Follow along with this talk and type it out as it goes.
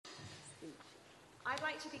I'd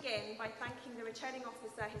like to begin by thanking the returning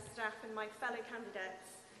officer, his staff and my fellow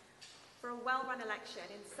candidates for a well-run election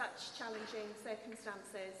in such challenging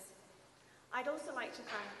circumstances. I'd also like to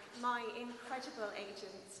thank my incredible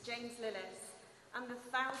agents, James Lillis, and the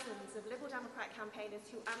thousands of Liberal Democrat campaigners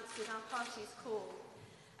who answered our party's call.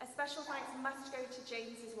 A special thanks must go to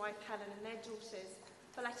James's wife Helen and their daughters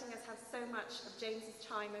for letting us have so much of James's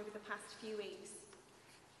time over the past few weeks.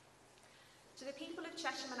 To the people of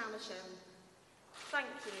Chesham and Amersham,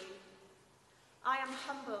 thank you. I am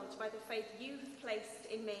humbled by the faith you've placed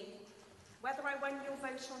in me. Whether I won your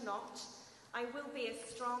vote or not, I will be a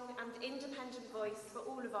strong and independent voice for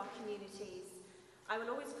all of our communities. I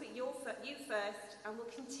will always put you first and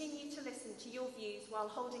will continue to listen to your views while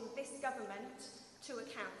holding this government to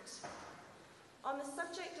account. On the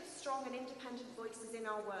subject of strong and independent voices in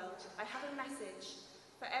our world, I have a message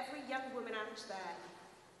for every young woman out there.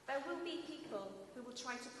 There will be people who will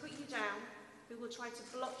try to put you down, who will try to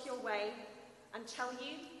block your way and tell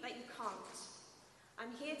you that you can't.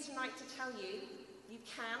 I'm here tonight to tell you, you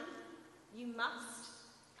can, you must,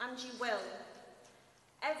 and you will.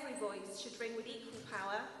 Every voice should ring with equal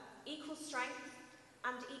power, equal strength,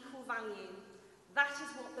 and equal value. That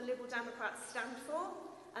is what the Liberal Democrats stand for,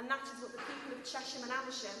 and that is what the people of Chesham and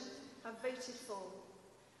Amersham have voted for.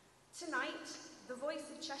 Tonight, the voice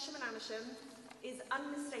of Chesham and Amersham is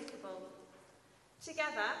unmistakable.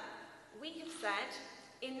 Together, we have said,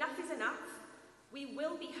 enough is enough, we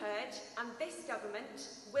will be heard, and this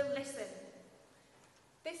government will listen.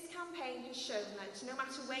 This campaign has shown that no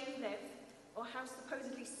matter where you live, or how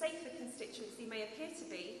supposedly safe a constituency may appear to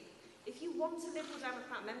be, if you want a Liberal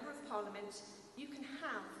Democrat Member of Parliament, you can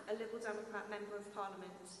have a Liberal Democrat Member of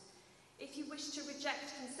Parliament. If you wish to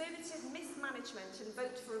reject Conservative mismanagement and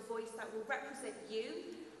vote for a voice that will represent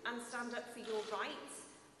you and stand up for your rights,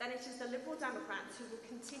 then it is the Liberal Democrats who will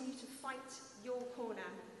continue to fight your corner.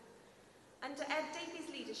 Under Ed Davey's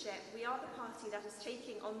leadership, we are the party that is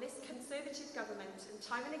taking on this Conservative government and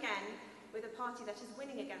time and again with a party that is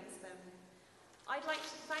winning against them. I'd like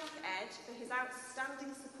to thank Ed for his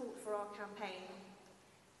outstanding support for our campaign.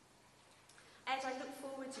 Ed, I look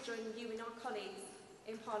forward to joining you and our colleagues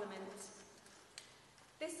in Parliament.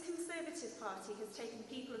 This Conservative party has taken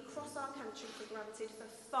people across our country for granted for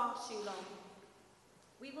far too long.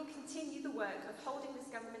 We will continue the work of holding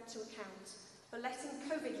this government to account for letting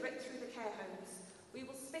COVID rip through the care homes. We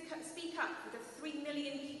will speak up for the 3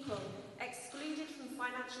 million people excluded from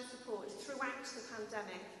financial support throughout the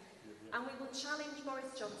pandemic. And we will challenge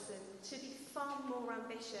Boris Johnson to be far more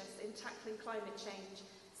ambitious in tackling climate change,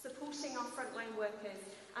 supporting our frontline workers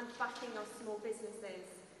and backing our small businesses.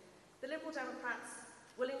 The Liberal Democrats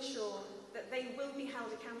will ensure that they will be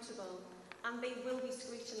held accountable and they will be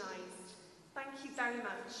scrutinised. Thank you very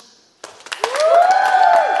much.